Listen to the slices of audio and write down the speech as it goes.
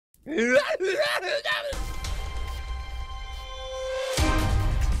Alright,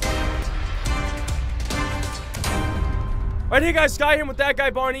 hey guys, Sky here with that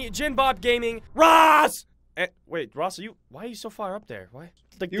guy Barney, Jin Bob Gaming, Ross! Wait, Ross, why are you so far up there? Why?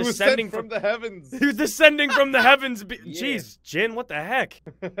 Like he was descending from the heavens. He was descending from the heavens. Jeez, Jin, what the heck?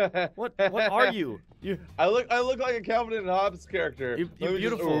 What are you? I look like a Calvin and Hobbes character. You're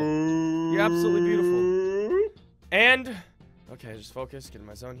beautiful. You're absolutely beautiful. And okay, just focus, get in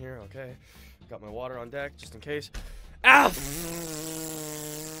my zone here. Okay, got my water on deck just in case. Ah!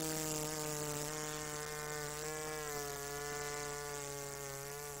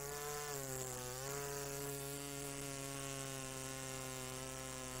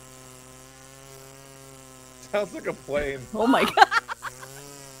 Sounds like a plane. Oh my god.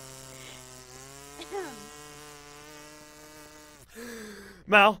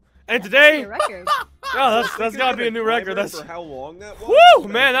 Mal, and today, record. Oh, that's gotta be a new record. That's for how long that was. Woo,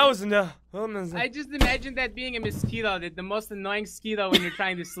 man, that was I just imagine that being a mosquito, the most annoying mosquito when you're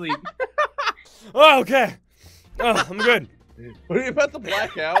trying to sleep. Oh, okay. Oh, I'm good. Were you about to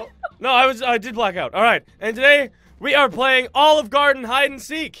black out? No, I did black out. All right, and today we are playing Olive Garden hide and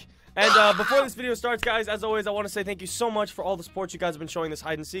seek. And before this video starts, guys, as always, I want to say thank you so much for all the support you guys have been showing this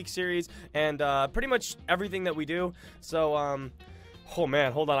hide and seek series and pretty much everything that we do. So, oh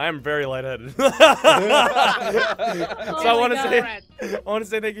man, hold on, I am very lightheaded. So I want to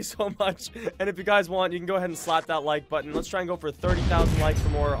say thank you so much. And if you guys want, you can go ahead and slap that like button. Let's try and go for 30,000 likes for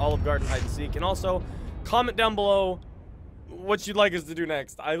more Olive Garden hide and seek. And also, comment down below what you'd like us to do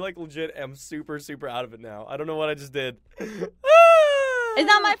next. I legit am super out of it now. I don't know what I just did. It's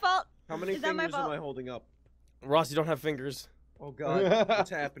not my fault. How many fingers am I holding up? Ross, you don't have fingers. Oh god, what's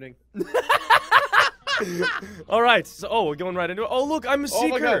happening? All right, so we're going right into it. Oh look, I'm a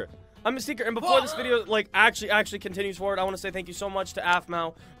seeker. I'm a seeker, and before this video actually continues forward, I want to say thank you so much to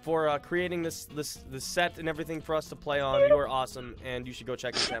Afmao for creating this set and everything for us to play on. You are awesome, and you should go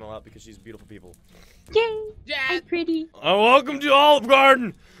check her channel out because she's beautiful people. Yay! I'm pretty. Welcome to Olive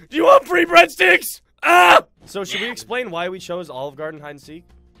Garden. Do you want free breadsticks? Ah! So should we explain why we chose Olive Garden hide and seek?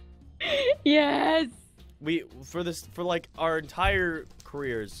 Yes. For like our entire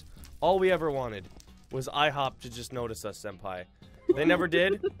careers, all we ever wanted was IHOP to just notice us, senpai. They never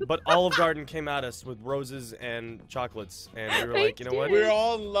did, but Olive Garden came at us with roses and chocolates, and we were like, you know what? We're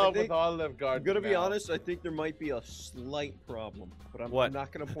all in love with Olive Garden. I'm gonna be honest, I think there might be a slight problem, but I'm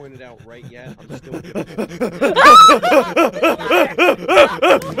not gonna point it out right yet. I'm still.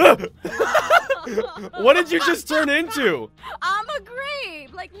 What did you just turn into? I'm a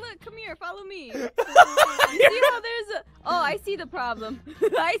grape. Like, look, come here, follow me. You see how there's a? Oh, I see the problem.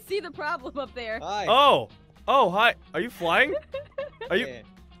 I see the problem up there. Hi. Oh, hi. Are you flying? Are you? Yeah.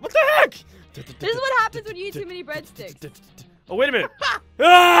 What the heck? This is what happens when you eat too many breadsticks. Oh, wait a minute.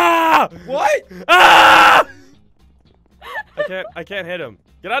 Ah! What? Ah! I can't hit him.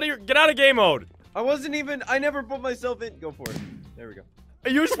 Get out of game mode. I never put myself in. Go for it. There we go.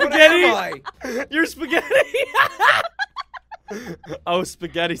 You're spaghetti. What am I? You're spaghetti. Oh,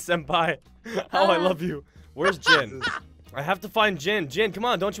 spaghetti senpai. Oh, I love you. Where's Jin? I have to find Jin. Jin, come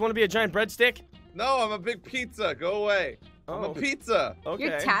on. Don't you want to be a giant breadstick? No, I'm a big pizza. Go away. I'm a pizza. Okay.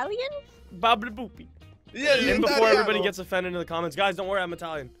 You're Italian? Babble boopy. Yeah, And before everybody gets offended in the comments, guys, don't worry, I'm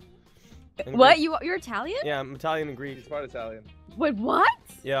Italian. What? You're Italian? Yeah, I'm Italian and Greek. He's part Italian. Wait, what?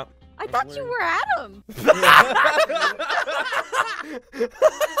 Yeah. I thought you were Adam.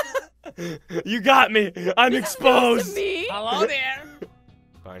 You got me. I'm exposed. Me? Hello there.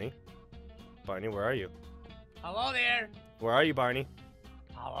 Barney? Barney, where are you? Hello there. Where are you, Barney?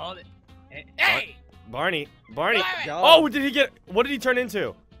 Hello there. Hey! Barney? Barney? Go. Oh, what did he turn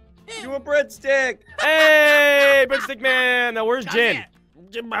into? You a breadstick. Hey, breadstick man. Now where's Jin?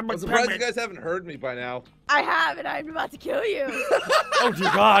 I'm surprised you guys haven't heard me by now. I have, and I'm about to kill you. Oh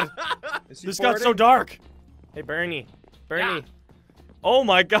dear God. This got so dark. Hey, Bernie. Yeah. Oh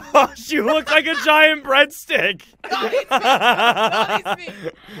my gosh, you look like a giant breadstick. No, it's me. No, it's me.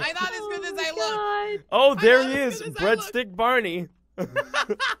 I'm not as good as I look. Oh, there he I'm is, not as good as I breadstick Barney.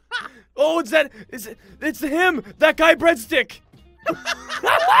 Oh, it's him, that guy breadstick. No.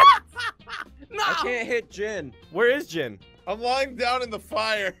 I can't hit Jin. Where is Jin? I'm lying down in the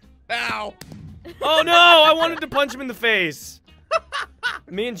fire. Ow. Oh no, I wanted to punch him in the face.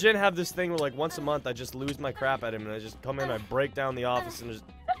 Me and Jin have this thing where like once a month I just lose my crap at him and I just come in, I break down the office and just,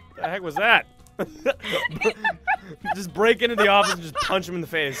 the heck was that? Just break into the office and just punch him in the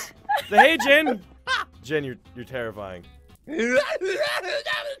face. Say, hey Jin. Jin, you're terrifying. This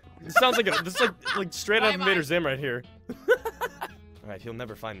sounds like like straight out of Invader Zim right here. Alright, he'll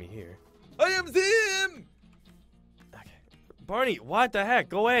never find me here. I am Zim! Okay. Barney, what the heck?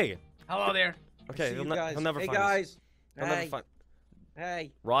 Go away. Hello there. Okay, See he'll, you ne guys. he'll never hey find guys. us. He'll Hey. never find.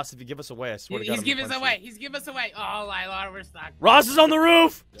 Hey. Ross, if you give us away, I swear to God. He's I'm giving gonna us punch away. you. He's giving us away. Oh, my Lord, we're stuck. Ross is on the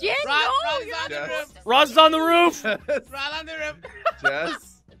roof. Jin, Ross, no, Ross you're on the Yes. roof. Ross is on the roof. Ross on the roof.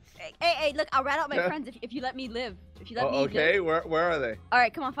 Jess. Hey, look, I'll rat out my Yeah. friends if you let me live. If you let Oh, me okay, live. where are they? All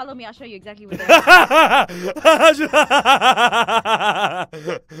right, come on, follow me. I'll show you exactly where they are.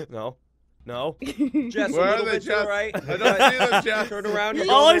 No. No. Jess, Where a are little they, bit to the Jess? right. I don't see them, Jess. Turn around. You're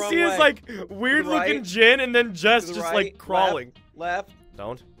All going I the see wrong is way. like weird looking Right. Jin and then Jess To the just right, like crawling. Left.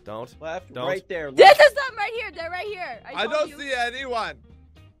 Don't. Left. Don't. Right there. This Left. is them right here. They're right here. I told don't you. see anyone.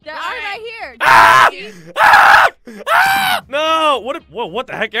 They are right here. Ah! Ah! Ah! No! What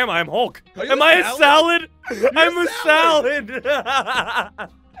the heck am I? I'm Hulk. Are you Am a I a salad? salad? I'm a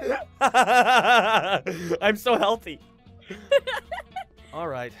salad. I'm so healthy. All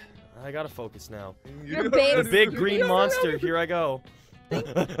right, I gotta focus now. You're The babes. big green monster. Here I go. There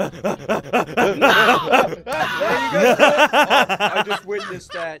you go. Oh, I just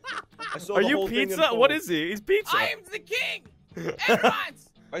witnessed that. I saw Are the you whole thing pizza? unfold. What is he? He's pizza. I am the king. Everyone's.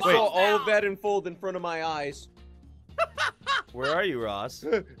 I Wait. saw all of that unfold in front of my eyes. Where are you, Ross?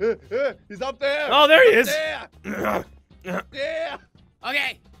 He's up there. Oh, there he is. There. Yeah.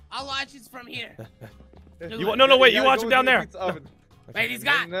 Okay, I'll watch this from here. No, wait. You gotta watch go him down into the there. pizza oven. Wait, he's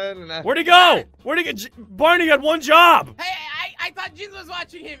gone. No. Where'd he go? Where'd he get? Barney had one job. Hey, I thought Jin was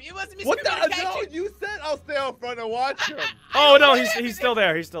watching him. It was miscommunication. What the? No, you said I'll stay out front and watch him. Oh no, he's still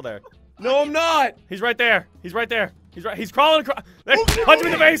there. He's still there. No, I'm not. He's right there. He's right there. He's crawling across. There, punch him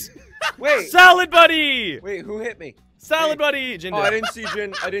in the face. Wait. Salad buddy. Wait, who hit me? Salad buddy. Jin Oh, did. I didn't see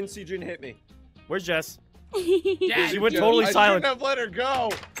Jin. I didn't see Jin hit me. Where's Jess? Yeah, She went Jess, totally I silent. shouldn't have let her go.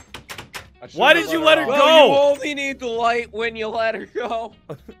 Why did you let her off. go? Well, you only need the light when you let her go.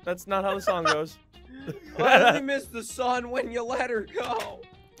 That's not how the song goes. I only miss the sun when you let her go.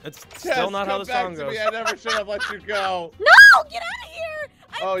 It's Jess, still not how come the back song to goes. me. I never should have let you go. No, get out of here.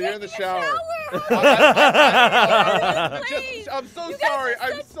 Oh, you're in the taking a shower. shower. Jess, I'm so You guys sorry. are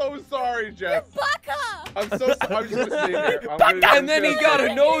I'm so sorry, Jess. Baka. I'm so sorry. I'm just gonna stay here. I'm gonna And then he just- got a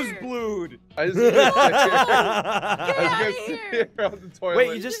Get nosebleed. I was gonna sit here. Get I was out gonna of sit here. here on the toilet.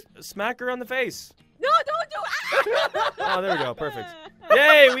 Wait, you just smack her on the face. No, don't do it. Oh, there we go. Perfect.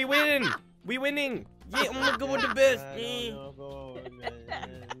 Yay, we win. We winning. Yeah, I'm gonna go with the best.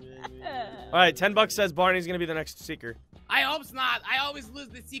 All right, $10 says Barney's gonna be the next seeker. I hope not. I always lose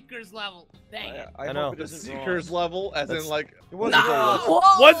the seekers level. Dang it. I know. hope it the isn't seeker's wrong. level, as That's- in like. It wasn't wrong.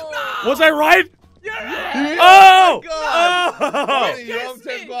 Whoa. Was I right? You're right. Oh! God. Oh! Barney, you owe him Kiss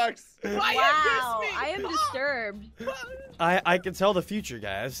me. $10. Why Wow, you kiss me? I am disturbed. I can tell the future,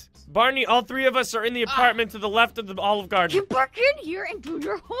 guys. Barney, all three of us are in the apartment to the left of the Olive Garden. Get back in here and do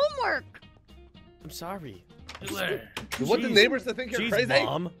your homework. I'm sorry. You want the Jeez. neighbors to think you're Jeez, crazy?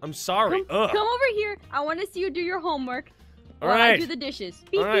 Mom. I'm sorry. Come Ugh. over here. I want to see you do your homework. All while I right. do the dishes.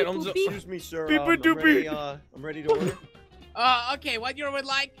 Beep, All right, beep, I'm boop, so- beep. Excuse me, sir. Beep-a I'm doopy. ready, I'm ready to order. Okay, what you would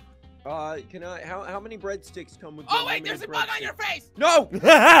like? Can I? How many breadsticks come with? Oh wait, there's a bug on your face. No.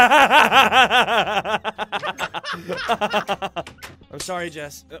 I'm sorry,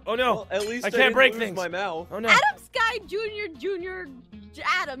 Jess. Oh no. Well, at least I I can't didn't break lose things. my mouth. Oh no. Adam Sky Junior,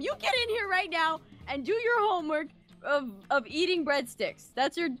 Adam, you get in here right now and do your homework of eating breadsticks.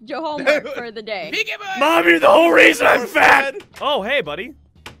 That's your homework for the day. Peekaboo. Mom, you're the whole reason I'm fat. Oh, hey, buddy.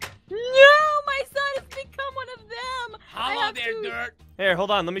 No, my son has become one of them. I Hello have there, to- dirt. Here,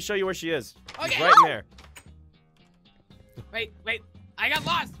 hold on. Let me show you where she is. She's Okay. right in there. Wait. I got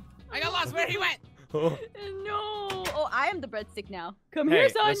lost. Where he went? Oh. No. Oh, I am the breadstick now. Come here, Hey,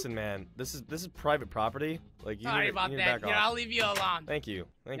 son. listen, man. This is private property. Like you Sorry need, about you need to that. back Here, off. I'll leave you alone. Thank you.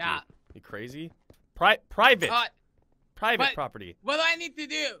 Thank Yeah. you. You crazy? Private. Private but- property. What do I need to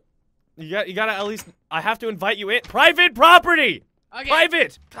do? You gotta at least. I have to invite you in. Private property. Okay.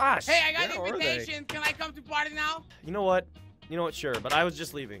 Private. Gosh. Hey, I got Where an are they? invitation. Can I come to party now? You know what? Sure. But I was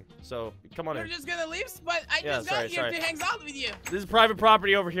just leaving. So come on You're in. just gonna leave? But I Yeah, just got sorry, here sorry. to hang out with you. This is private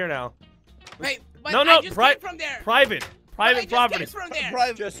property over here now. Wait, but No, I just pri- came from there. Private. But I Private just property. came from there.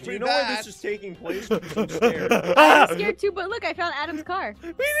 Private. Just, do Free you know where bath. this is taking place? 'Cause I'm scared. Ah! I'm scared too, but look, I found Adam's car. We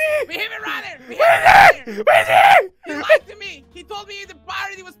hit it rather. We hit it rather. He lied to me. He told me the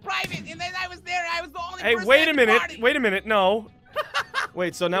party was private, and then I was there. I was the only Hey, person wait at a the minute. party. Wait a minute. No.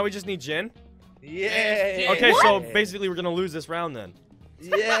 Wait, so now we just need Jin? Yeah. Okay, What? so basically we're gonna lose this round then.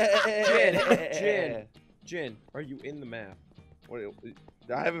 Yeah. Jin, are you in the map?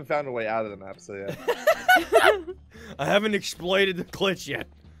 I haven't found a way out of the map, so yeah. I haven't exploited the glitch yet.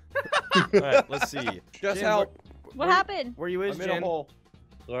 Alright, let's see. Just Jin, help. What happened? Where you is, I'm in a Jin? hole.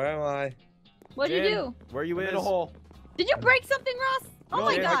 Where am I? What'd you Jin, do? Where you I'm is? in a hole. Did you break something, Ross? Oh No,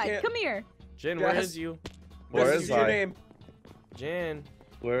 my I God! can't. Come here. Jin, where Yes. is you? Where This is your I? name. Jin,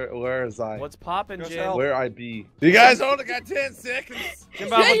 Where is I? what's poppin', Just Jin? help. Where I be? You guys only got 10 seconds. Jin Yeah,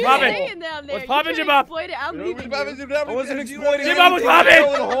 Bob, what's you're poppin'? staying down there. What's You poppin', can't Jim Bob? exploit it. I'm leaving you. I wasn't exploiting Jim Bob was popping!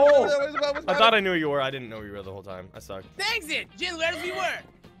 I I thought I knew you were. I didn't know you were the whole time. I suck. Thanks it, Jin. Where we were?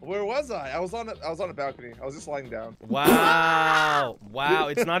 Where was I? I was on a balcony. I was just lying down. Wow. Wow.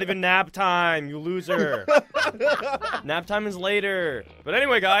 It's not even nap time, you loser. Nap time is later. But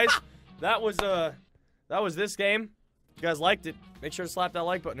anyway, guys, that was this game. If you guys liked it, make sure to slap that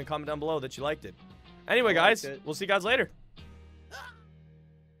like button and comment down below that you liked it. Anyway, I liked guys, it. we'll see you guys later.